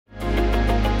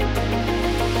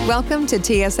Welcome to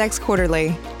TSX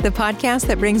Quarterly, the podcast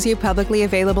that brings you publicly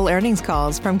available earnings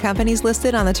calls from companies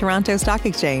listed on the Toronto Stock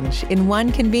Exchange in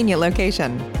one convenient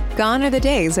location. Gone are the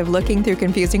days of looking through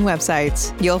confusing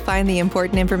websites. You'll find the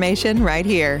important information right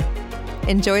here.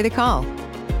 Enjoy the call.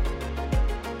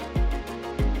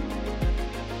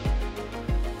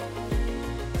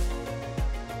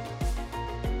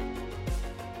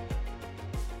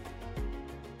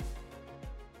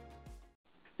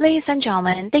 Ladies and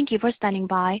gentlemen, thank you for standing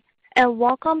by, and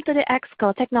welcome to the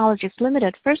Exco Technologies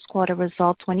Limited First Quarter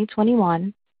Result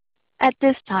 2021. At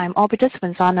this time, all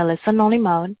participants are on a listen-only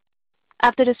mode.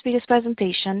 After the speaker's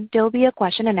presentation, there will be a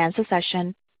question-and-answer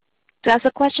session. To ask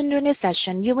a question during this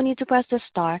session, you will need to press the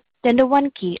star, then the 1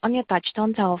 key on your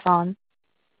touch-tone telephone.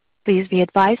 Please be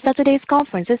advised that today's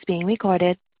conference is being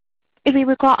recorded. If you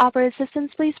require operator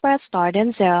assistance, please press star,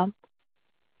 then 0.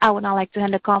 I would now like to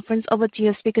hand the conference over to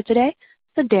your speaker today,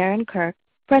 to Darren Kirk,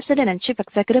 President and Chief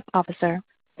Executive Officer.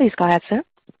 Please go ahead, sir.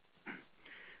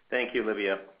 Thank you,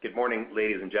 Olivia. Good morning,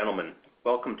 ladies and gentlemen.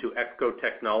 Welcome to Exco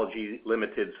Technology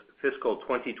Limited's Fiscal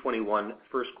 2021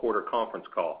 First Quarter Conference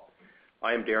Call.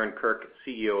 I am Darren Kirk,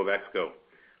 CEO of Exco.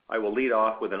 I will lead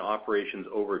off with an operations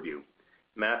overview.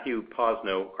 Matthew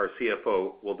Posno, our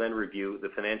CFO, will then review the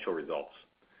financial results.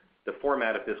 The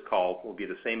format of this call will be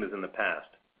the same as in the past.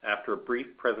 After a brief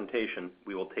presentation,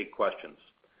 we will take questions.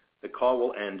 The call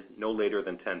will end no later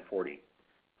than 10:40.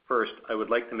 First, I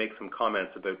would like to make some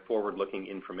comments about forward-looking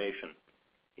information.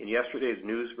 In yesterday's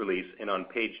news release and on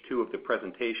page 2 of the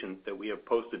presentation that we have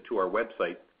posted to our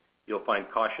website, you'll find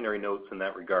cautionary notes in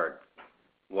that regard.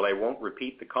 While I won't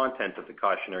repeat the content of the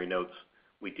cautionary notes,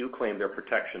 we do claim their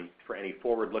protection for any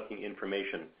forward-looking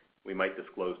information we might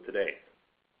disclose today.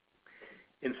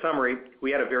 In summary, we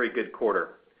had a very good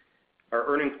quarter. Our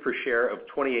earnings per share of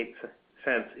 28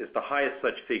 cents is the highest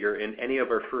such figure in any of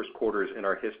our first quarters in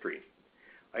our history.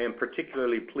 I am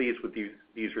particularly pleased with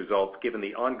these results given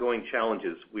the ongoing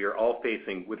challenges we are all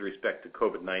facing with respect to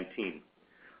COVID-19.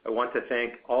 I want to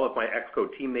thank all of my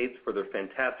Exco teammates for their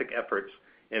fantastic efforts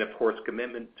and, of course,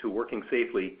 commitment to working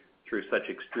safely through such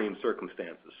extreme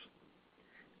circumstances.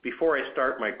 Before I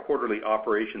start my quarterly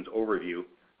operations overview,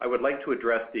 I would like to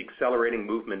address the accelerating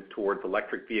movement towards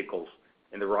electric vehicles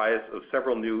and the rise of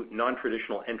several new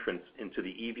non-traditional entrants into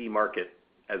the EV market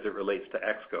as it relates to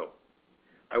Exco.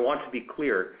 I want to be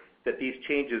clear that these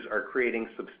changes are creating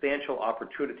substantial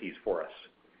opportunities for us.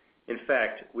 In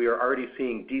fact, we are already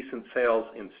seeing decent sales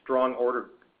and strong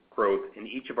order growth in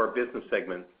each of our business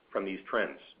segments from these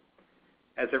trends.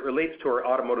 As it relates to our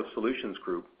Automotive Solutions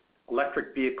Group,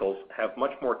 electric vehicles have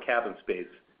much more cabin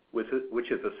space, which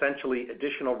is essentially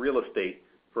additional real estate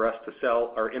for us to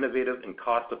sell our innovative and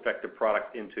cost-effective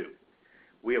products into.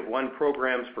 We have won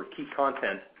programs for key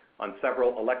content on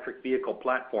several electric vehicle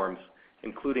platforms,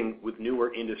 including with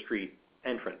newer industry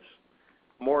entrants.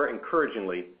 More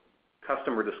encouragingly,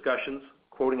 customer discussions,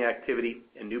 quoting activity,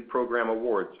 and new program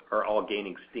awards are all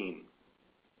gaining steam.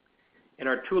 In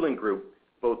our tooling group,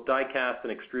 both die-cast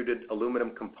and extruded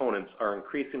aluminum components are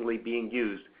increasingly being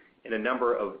used in a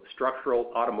number of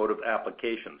structural automotive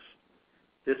applications.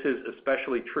 This is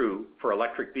especially true for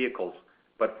electric vehicles,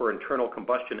 but for internal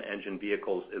combustion engine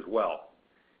vehicles as well.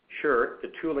 Sure,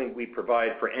 the tooling we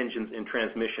provide for engines and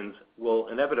transmissions will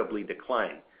inevitably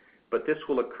decline, but this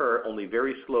will occur only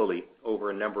very slowly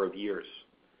over a number of years.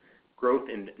 Growth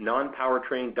in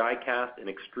non-powertrain die-cast and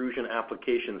extrusion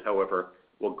applications, however,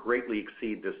 will greatly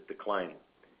exceed this decline.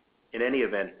 In any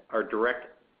event, our direct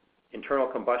internal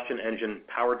combustion engine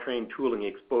powertrain tooling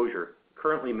exposure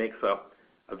currently makes up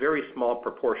a very small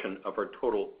proportion of our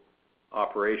total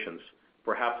operations,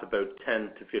 perhaps about 10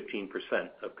 to 15%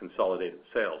 of consolidated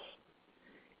sales.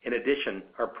 In addition,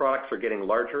 our products are getting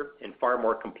larger and far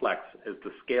more complex as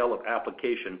the scale of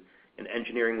application and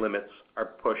engineering limits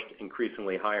are pushed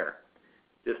increasingly higher.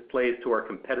 This plays to our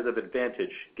competitive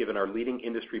advantage given our leading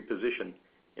industry position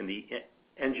in the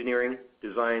engineering,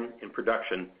 design, and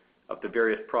production of the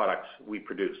various products we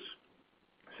produce.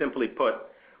 Simply put,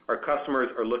 our customers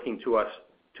are looking to us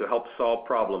to help solve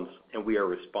problems, and we are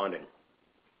responding.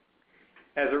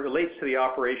 As it relates to the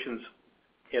operations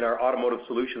in our Automotive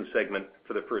Solutions segment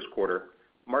for the first quarter,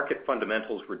 market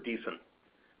fundamentals were decent.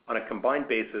 On a combined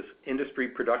basis, industry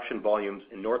production volumes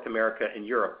in North America and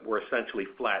Europe were essentially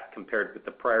flat compared with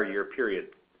the prior year period.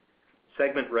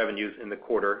 Segment revenues in the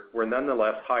quarter were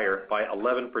nonetheless higher by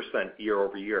 11% year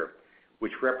over year,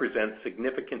 which represents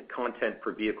significant content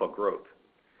per vehicle growth.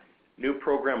 New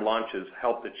program launches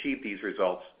helped achieve these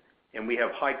results, and we have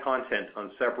high content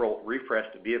on several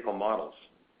refreshed vehicle models.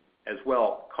 As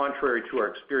well, contrary to our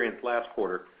experience last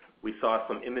quarter, we saw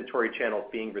some inventory channels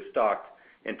being restocked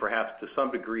and perhaps to some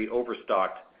degree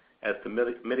overstocked as to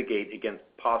mitigate against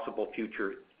possible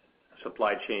future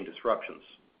supply chain disruptions.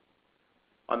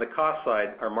 On the cost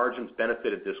side, our margins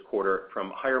benefited this quarter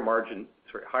from higher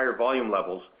volume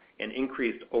levels and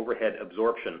increased overhead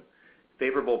absorption,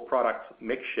 favorable product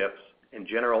mix shifts, and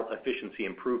general efficiency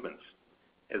improvements.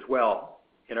 As well,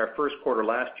 in our first quarter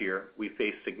last year, we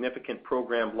faced significant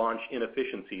program launch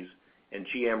inefficiencies and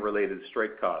GM-related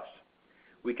strike costs.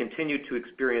 We continued to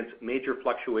experience major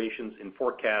fluctuations in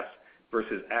forecasts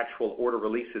versus actual order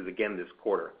releases again this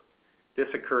quarter. This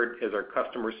occurred as our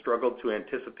customers struggled to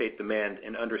anticipate demand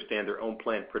and understand their own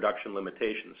plant production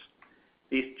limitations.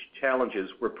 These challenges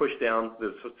were pushed down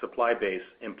the supply base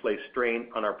and placed strain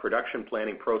on our production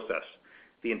planning process.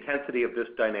 The intensity of this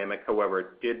dynamic,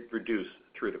 however, did reduce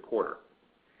through the quarter.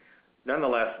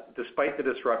 Nonetheless, despite the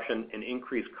disruption and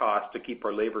increased costs to keep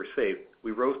our labor safe,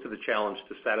 we rose to the challenge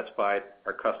to satisfy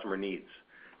our customer needs.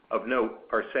 Of note,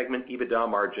 our segment EBITDA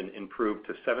margin improved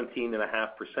to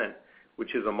 17.5%,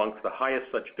 which is amongst the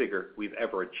highest such figure we've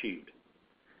ever achieved.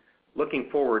 Looking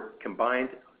forward, combined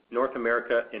North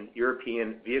America and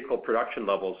European vehicle production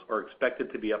levels are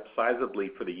expected to be up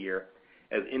sizably for the year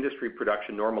as industry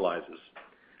production normalizes.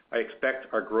 I expect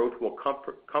our growth will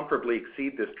comfortably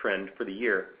exceed this trend for the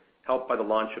year, helped by the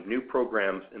launch of new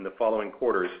programs in the following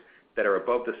quarters that are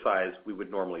above the size we would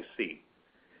normally see.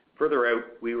 Further out,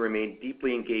 we remain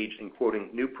deeply engaged in quoting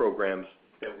new programs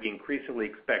that we increasingly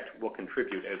expect will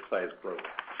contribute outsized growth.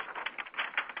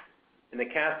 In the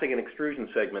casting and extrusion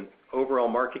segment, overall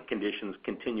market conditions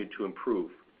continued to improve.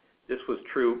 This was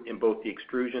true in both the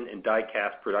extrusion and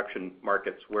die-cast production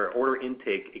markets, where order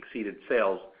intake exceeded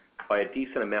sales by a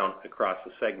decent amount across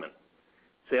the segment.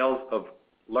 Sales of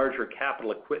larger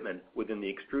capital equipment within the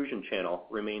extrusion channel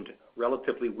remained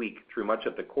relatively weak through much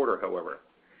of the quarter, however.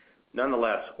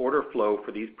 Nonetheless, order flow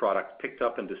for these products picked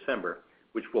up in December,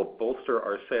 which will bolster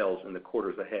our sales in the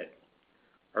quarters ahead.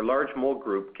 Our large mold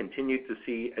group continued to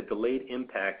see a delayed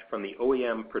impact from the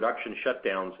OEM production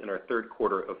shutdowns in our third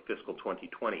quarter of fiscal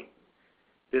 2020.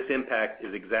 This impact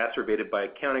is exacerbated by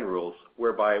accounting rules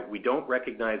whereby we don't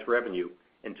recognize revenue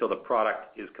until the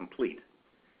product is complete.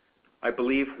 I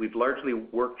believe we've largely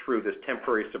worked through this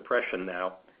temporary suppression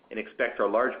now and expect our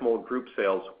large mold group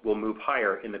sales will move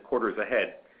higher in the quarters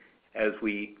ahead as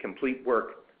we complete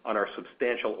work on our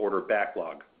substantial order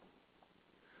backlog.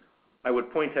 I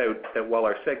would point out that while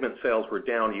our segment sales were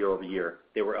down year over year,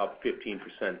 they were up 15%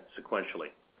 sequentially.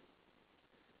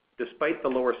 Despite the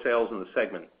lower sales in the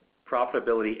segment,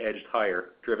 profitability edged higher,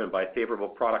 driven by favorable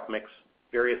product mix,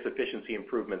 various efficiency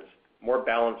improvements, more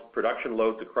balanced production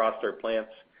loads across our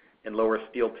plants, and lower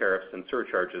steel tariffs and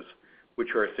surcharges,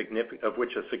 of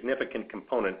which a significant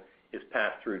component is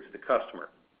passed through to the customer.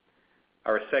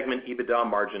 Our segment EBITDA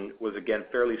margin was again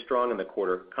fairly strong in the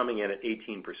quarter, coming in at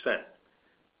 18%.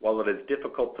 While it is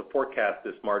difficult to forecast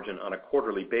this margin on a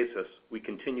quarterly basis, we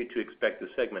continue to expect the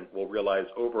segment will realize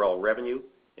overall revenue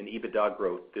and EBITDA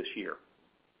growth this year.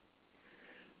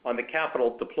 On the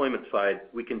capital deployment side,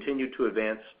 we continue to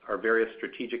advance our various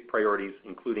strategic priorities,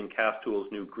 including Castool's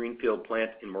new greenfield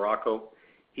plant in Morocco,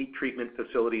 heat treatment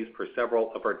facilities for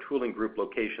several of our tooling group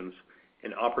locations,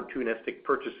 and opportunistic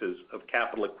purchases of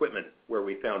capital equipment where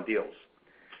we found deals.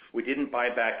 We didn't buy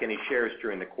back any shares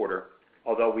during the quarter,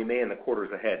 although we may in the quarters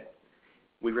ahead.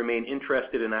 We remain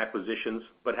interested in acquisitions,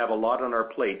 but have a lot on our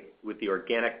plate with the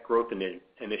organic growth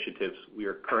initiatives we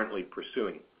are currently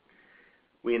pursuing.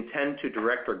 We intend to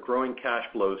direct our growing cash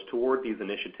flows toward these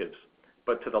initiatives,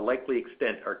 but to the likely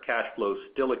extent our cash flows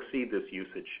still exceed this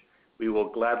usage, we will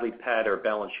gladly pad our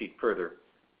balance sheet further,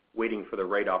 waiting for the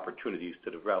right opportunities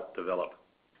to develop.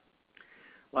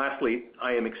 Lastly,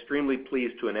 I am extremely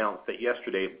pleased to announce that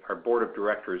yesterday our board of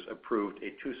directors approved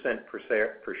a 2-cent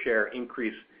per share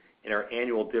increase in our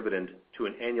annual dividend to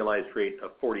an annualized rate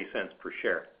of 40 cents per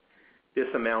share. This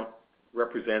amount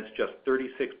represents just 36%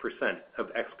 of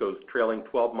Exco's trailing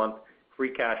 12-month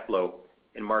free cash flow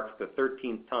and marks the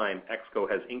 13th time Exco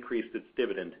has increased its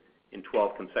dividend in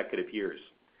 12 consecutive years.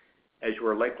 As you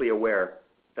are likely aware,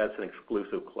 that's an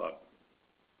exclusive club.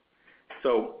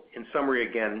 So, in summary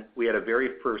again, we had a very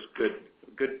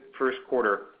good first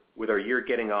quarter with our year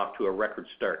getting off to a record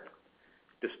start.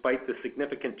 Despite the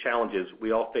significant challenges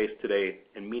we all face today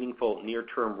and meaningful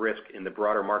near-term risk in the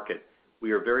broader market,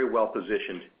 we are very well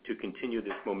positioned to continue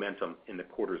this momentum in the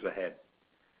quarters ahead.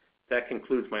 That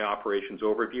concludes my operations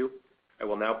overview. I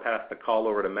will now pass the call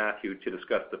over to Matthew to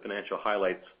discuss the financial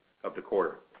highlights of the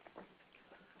quarter.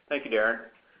 Thank you, Darren.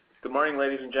 Good morning,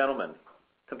 ladies and gentlemen.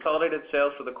 Consolidated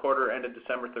sales for the quarter ended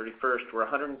December 31st were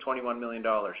 $121 million,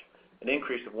 an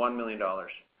increase of $1 million.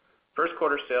 First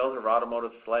quarter sales of our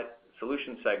Automotive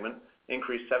Solutions segment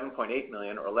increased $7.8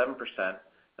 million or 11%,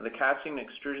 and the casting and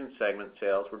extrusion segment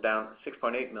sales were down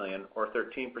 $6.8 million, or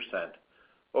 13%.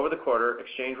 Over the quarter,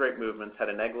 exchange rate movements had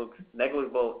a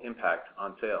negligible impact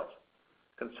on sales.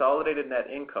 Consolidated net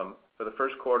income for the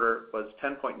first quarter was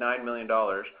 $10.9 million,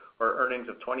 or earnings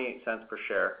of 28 cents per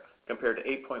share, compared to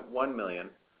 $8.1 million,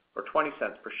 or 20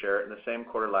 cents per share in the same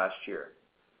quarter last year,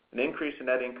 an increase in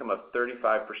net income of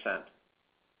 35%.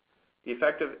 The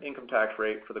effective income tax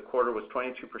rate for the quarter was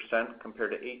 22%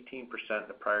 compared to 18% in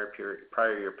the prior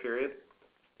year period.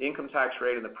 The income tax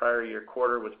rate in the prior year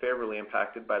quarter was favorably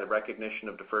impacted by the recognition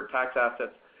of deferred tax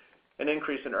assets, an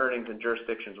increase in earnings in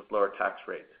jurisdictions with lower tax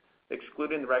rates.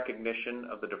 Excluding the recognition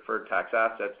of the deferred tax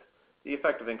assets, the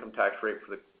effective income tax rate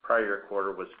for the prior year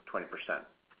quarter was 20%.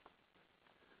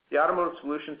 The Automotive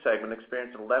Solutions segment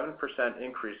experienced an 11%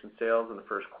 increase in sales in the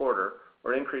first quarter,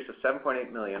 or an increase of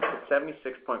 $7.8 million to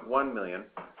 $76.1 million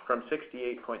from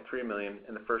 $68.3 million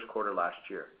in the first quarter last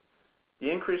year.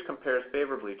 The increase compares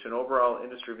favorably to an overall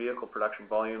industry vehicle production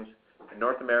volumes in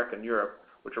North America and Europe,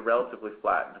 which are relatively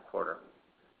flat in the quarter.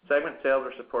 Segment sales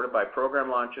were supported by program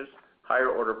launches, higher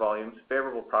order volumes,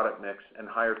 favorable product mix, and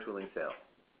higher tooling sales.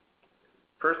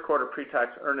 First quarter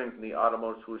pre-tax earnings in the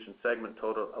Automotive Solutions segment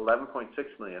totaled $11.6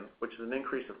 million, which is an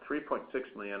increase of $3.6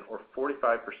 million, or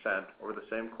 45%, over the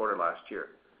same quarter last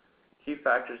year. Key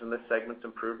factors in this segment's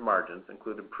improved margins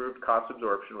include improved cost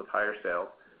absorption with higher sales,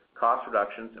 cost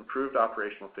reductions, improved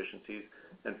operational efficiencies,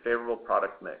 and favorable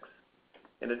product mix.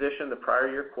 In addition, the prior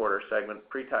year quarter segment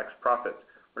pre-tax profits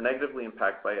were negatively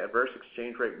impacted by adverse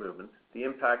exchange rate movements, the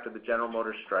impact of the General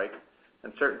Motors strike,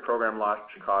 and certain program launch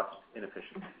cost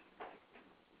inefficiencies.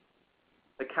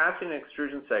 The casting and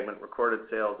extrusion segment recorded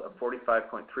sales of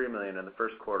 $45.3 million in the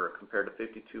first quarter compared to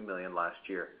 $52 million last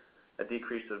year, a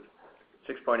decrease of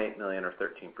 $6.8 million, or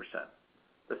 13%.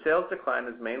 The sales decline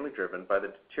is mainly driven by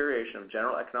the deterioration of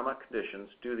general economic conditions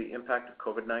due to the impact of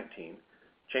COVID-19,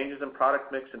 changes in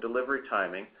product mix and delivery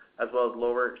timing, as well as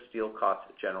lower steel costs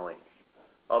generally.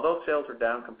 Although sales were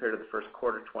down compared to the first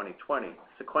quarter 2020,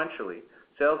 sequentially,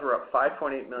 sales were up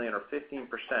 $5.8 million, or 15%,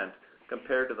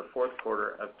 compared to the fourth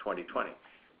quarter of 2020.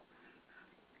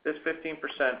 This 15%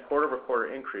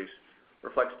 quarter-over-quarter increase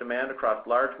reflects demand across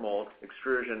large mold,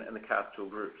 extrusion, and the cast tool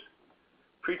groups.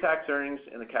 Pre-tax earnings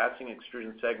in the casting and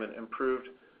extrusion segment improved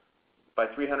by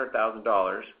 $300,000,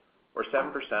 or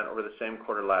 7%, over the same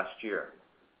quarter last year.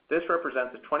 This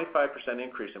represents a 25%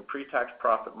 increase in pre-tax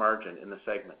profit margin in the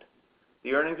segment.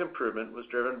 The earnings improvement was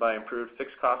driven by improved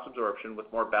fixed cost absorption with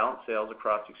more balanced sales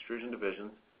across extrusion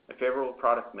divisions and favorable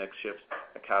product mix shifts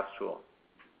at cast tool.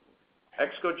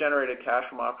 Exco generated cash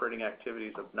from operating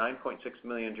activities of $9.6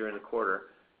 million during the quarter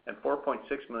and $4.6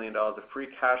 million of free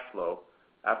cash flow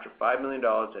after $5 million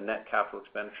in net capital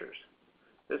expenditures.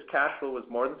 This cash flow was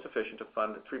more than sufficient to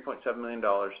fund $3.7 million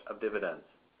of dividends.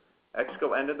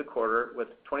 Exco ended the quarter with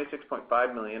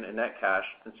 $26.5 million in net cash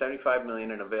and $75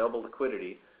 million in available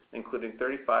liquidity, including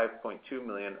 $35.2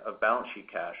 million of balance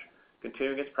sheet cash,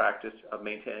 continuing its practice of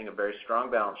maintaining a very strong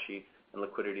balance sheet and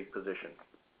liquidity position.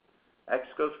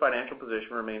 Exco's financial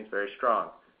position remains very strong.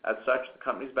 As such, the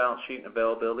company's balance sheet and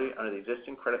availability under the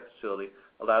existing credit facility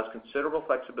allows considerable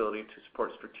flexibility to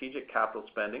support strategic capital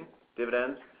spending,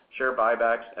 dividends, share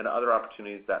buybacks, and other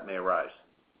opportunities that may arise.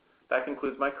 That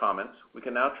concludes my comments. We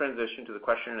can now transition to the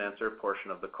question and answer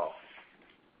portion of the call.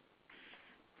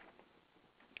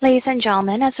 Ladies and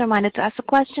gentlemen, as a reminder, to ask a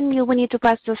question, you will need to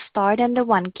press the star and the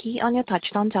 1 key on your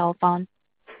touchtone telephone.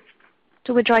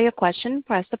 To withdraw your question,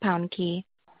 press the pound key.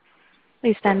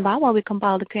 Please stand by while we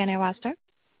compile the Q&A roster.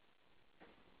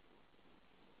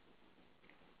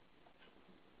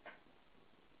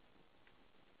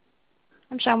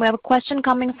 I'm sure we have a question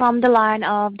coming from the line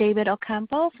of David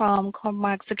Ocampo from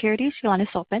Cormark Securities. Your line is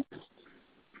open.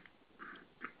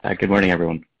 Good morning,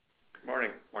 everyone. Good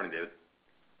morning. Morning, David.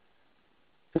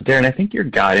 So Darren, I think your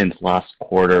guidance last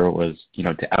quarter was,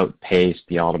 to outpace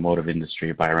the automotive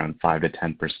industry by around 5 to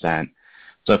 10%.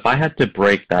 So if I had to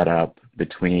break that up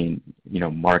between,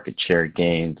 market share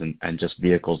gains and just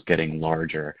vehicles getting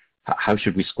larger, how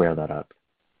should we square that up?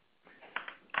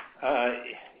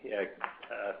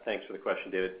 Thanks for the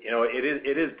question, David.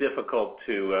 It is difficult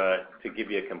to give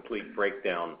you a complete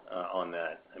breakdown on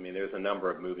that. I mean, there's a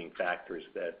number of moving factors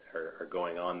that are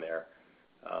going on there.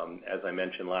 As I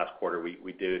mentioned last quarter,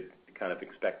 we did kind of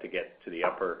expect to get to the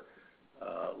upper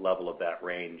level of that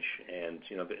range, and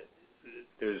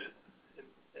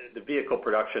the vehicle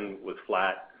production was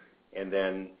flat, and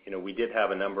then we did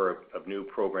have a number of new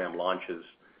program launches,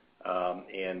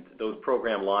 and those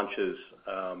program launches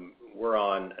were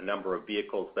on a number of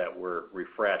vehicles that were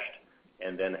refreshed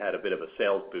and then had a bit of a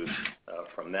sales boost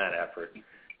from that effort.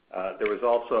 There was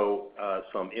also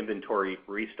some inventory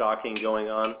restocking going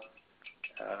on,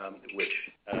 which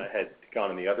had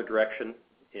gone in the other direction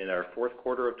in our fourth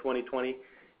quarter of 2020.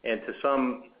 And to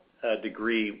some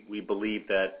degree, we believe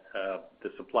that the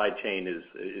supply chain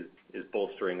is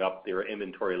bolstering up their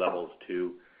inventory levels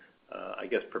to, I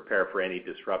guess, prepare for any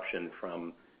disruption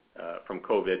from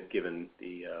COVID, given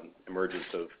the emergence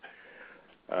of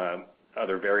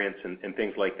other variants and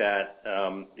things like that.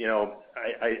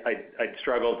 I'd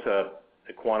struggle to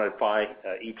quantify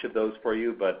each of those for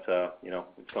you, but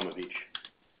some of each.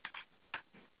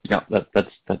 Yeah,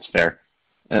 that's fair.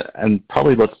 And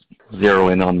probably let's zero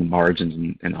in on the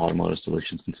margins in Automotive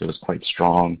Solutions since it was quite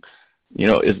strong.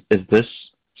 Is this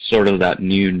sort of that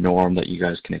new norm that you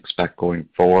guys can expect going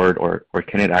forward, or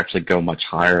can it actually go much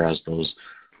higher as those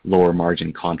lower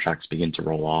margin contracts begin to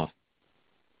roll off?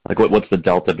 Like, what's the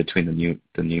delta between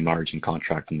the new margin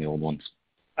contract and the old ones?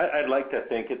 I'd like to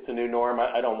think it's a new norm.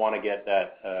 I don't want to get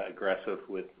that aggressive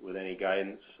with any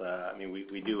guidance.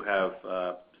 We do have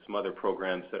some other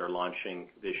programs that are launching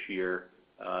this year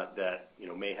that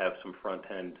may have some front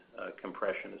end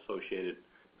compression associated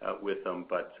with them,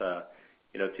 but to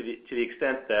the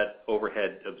extent that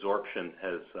overhead absorption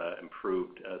has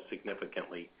improved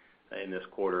significantly in this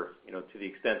quarter, to the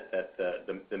extent that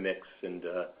the mix and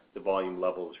the volume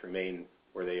levels remain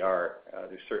where they are,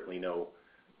 there's certainly no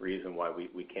reason why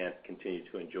we can't continue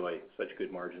to enjoy such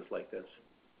good margins like this.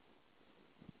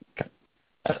 Okay.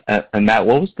 And Matt,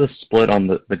 what was the split on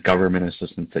the government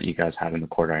assistance that you guys had in the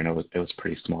quarter? I know it was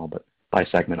pretty small, but by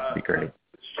segment would be great.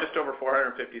 It's just over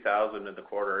 $450,000 in the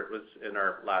quarter. It was in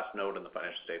our last note in the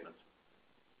financial statements.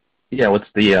 Yeah, what's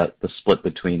the split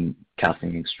between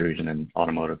casting extrusion and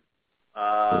Automotive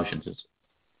Solutions?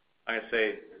 I'm going to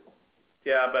say,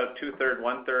 about 2/3,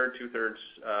 1/3, 2/3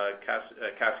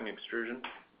 casting extrusion.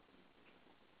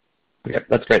 Yeah,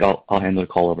 that's great. I'll hand the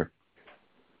call over.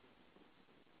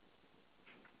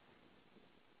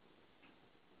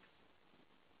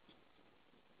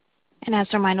 And as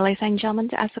a reminder, ladies and gentlemen,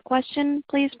 to ask a question,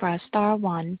 please press star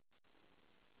 1.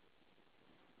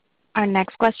 Our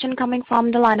next question coming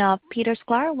from the line of Peter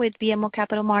Sklar with BMO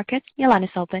Capital Markets. Your line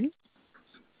is open.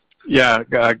 Yeah,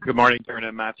 good morning, Darren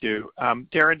and Matthew.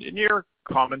 Darren, in your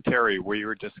commentary where you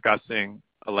were discussing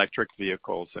electric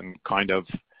vehicles and kind of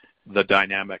the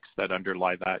dynamics that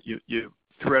underlie that, you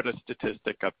threw out a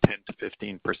statistic of 10 to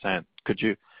 15%.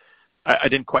 I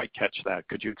didn't quite catch that.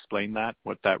 Could you explain that,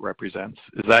 what that represents?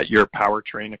 Is that your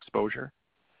powertrain exposure?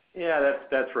 Yeah,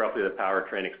 that's roughly the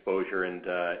powertrain exposure, and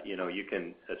you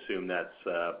can assume that's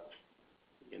a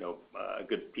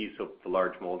good piece of the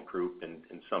large mold group and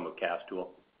some of cast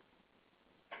tool.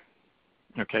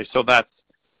 Okay, so that's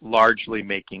largely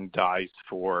making dies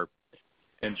for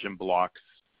engine blocks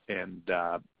and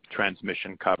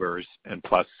transmission covers and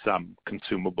plus some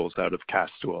consumables out of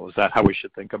cast tool. Is that how we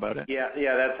should think about it? Yeah,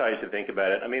 that's how you should think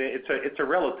about it. I mean, it's a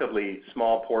relatively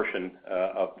small portion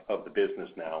of the business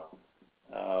now.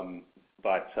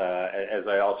 But as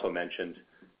I also mentioned,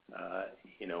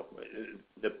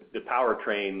 the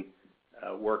powertrain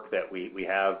work that we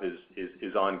have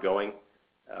is ongoing.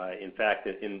 In fact,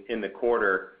 in the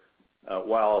quarter,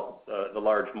 while the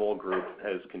large mold group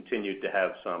has continued to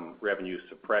have some revenue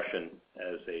suppression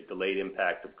as a delayed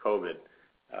impact of COVID,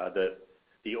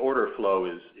 the order flow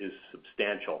is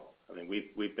substantial. I mean,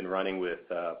 we've been running with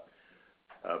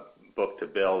book to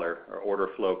bill or order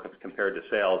flow compared to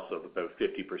sales of about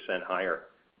 50% higher,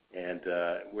 and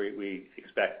we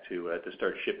expect to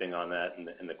start shipping on that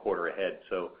in the quarter ahead.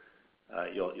 So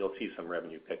you'll see some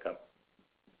revenue pickup.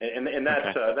 And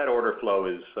that's, that order flow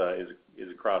is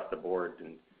across the board,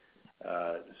 and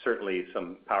certainly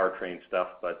some powertrain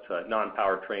stuff, but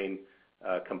non-powertrain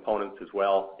components as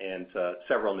well, and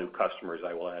several new customers,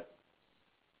 I will add.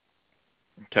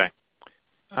 Okay.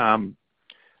 On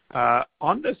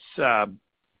this,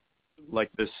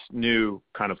 this new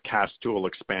kind of cast tool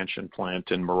expansion plant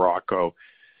in Morocco,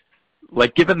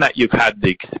 given that you've had the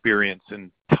experience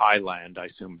in Thailand, I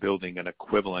assume building an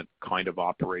equivalent kind of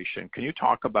operation, can you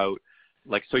talk about,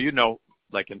 in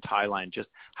Thailand, just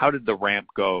how did the ramp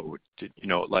go?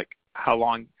 How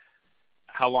long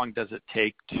does it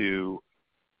take to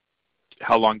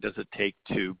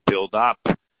build up?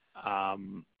 How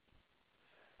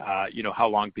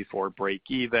long before break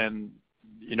even?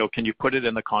 Can you put it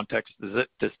in the context?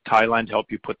 Does Thailand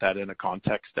help you put that in a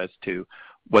context as to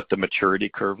what the maturity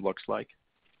curve looks like?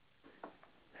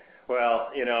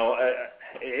 Well,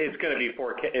 it's going to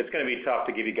be tough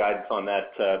to give you guidance on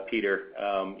that, Peter.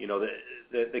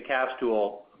 The cast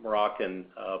tool Moroccan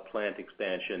plant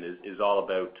expansion is all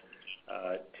about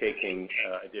taking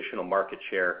additional market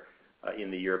share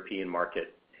in the European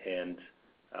market, and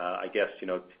I guess,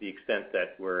 to the extent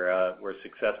that we're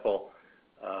successful,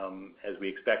 as we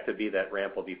expect to be, that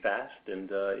ramp will be fast, and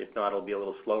if not, it'll be a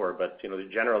little slower. But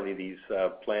generally these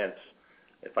plants,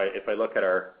 if I look at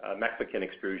our Mexican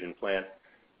extrusion plant,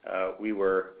 we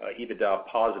were EBITDA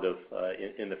positive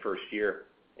in the first year,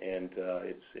 and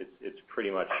it's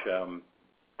pretty much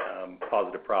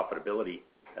positive profitability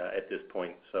at this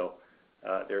point. So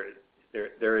there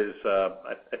is,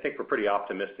 I think we're pretty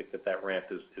optimistic that ramp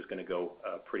is going to go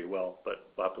pretty well, but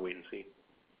we'll have to wait and see.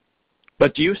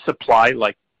 But do you supply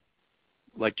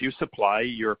do you supply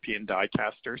European die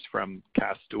casters from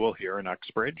Castool here in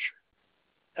Uxbridge?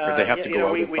 Or they have to go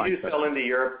out and find we do sell into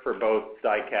Europe for both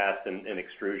die cast and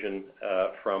extrusion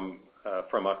from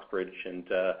Uxbridge, and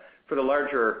for the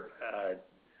larger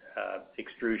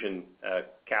extrusion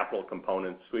capital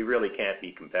components, we really can't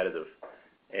be competitive.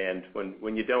 And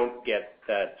when you don't get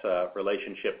that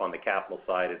relationship on the capital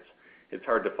side, it's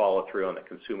hard to follow through on the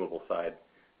consumable side.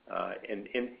 And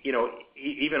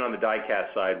even on the die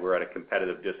cast side, we're at a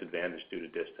competitive disadvantage due to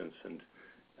distance. And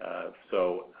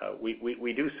so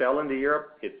we do sell into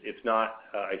Europe. It's not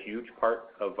a huge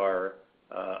part of our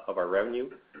revenue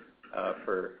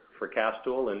for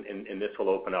Castool, and this will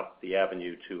open up the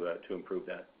avenue to improve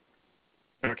that.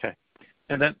 Okay.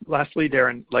 And then lastly,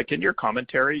 Darren, in your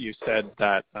commentary, you said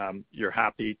that you're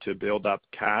happy to build up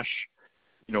cash,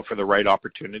 for the right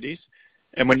opportunities.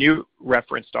 And when you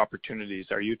referenced opportunities,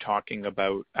 are you talking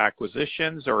about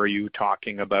acquisitions, or are you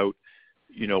talking about,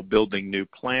 building new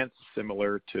plants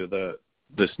similar to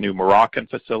this new Moroccan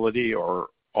facility, or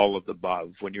all of the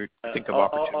above when you think of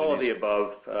opportunities? All of the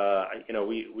above.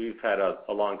 We've had a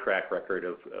long track record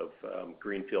of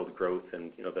greenfield growth,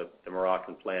 and the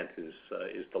Moroccan plant is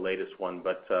the latest one.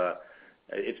 But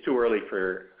it's too early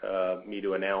for me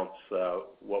to announce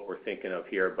what we're thinking of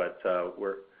here. But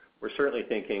we're certainly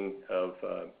thinking of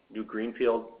new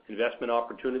greenfield investment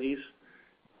opportunities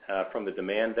from the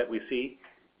demand that we see,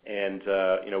 and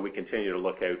we continue to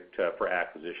look out for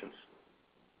acquisitions.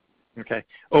 Okay.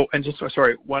 Oh, and just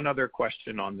sorry, one other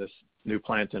question on this new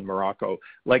plant in Morocco.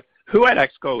 Who at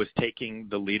Exco is taking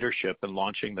the leadership in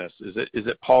launching this? Is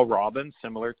it Paul Robbins,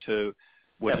 similar to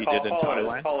what he did in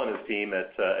Thailand? Paul and his team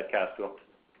at Castool.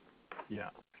 Yeah.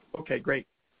 Okay, great.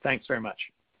 Thanks very much.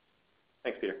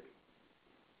 Thanks, Peter.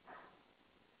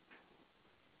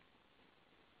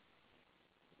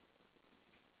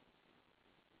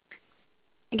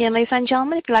 Again, ladies and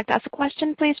gentlemen, if you'd like to ask a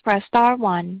question, please press star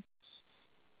one.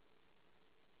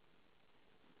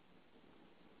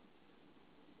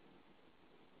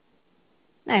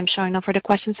 I am showing no further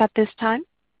questions at this time.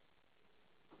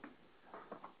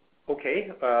 Okay.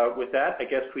 With that, I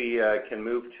guess we can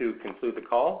move to conclude the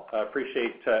call.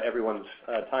 Appreciate everyone's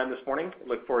time this morning.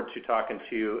 Look forward to talking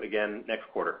to you again next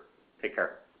quarter. Take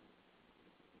care.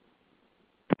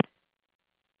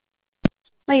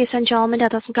 Ladies and gentlemen,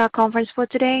 that does conclude our conference for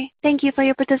today. Thank you for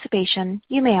your participation.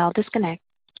 You may all disconnect.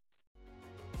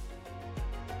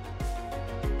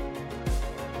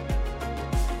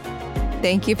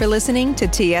 Thank you for listening to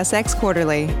TSX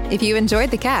Quarterly. If you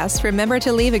enjoyed the cast, remember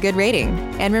to leave a good rating.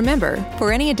 And remember,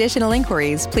 for any additional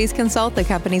inquiries, please consult the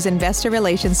company's investor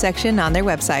relations section on their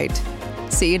website.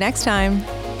 See you next time.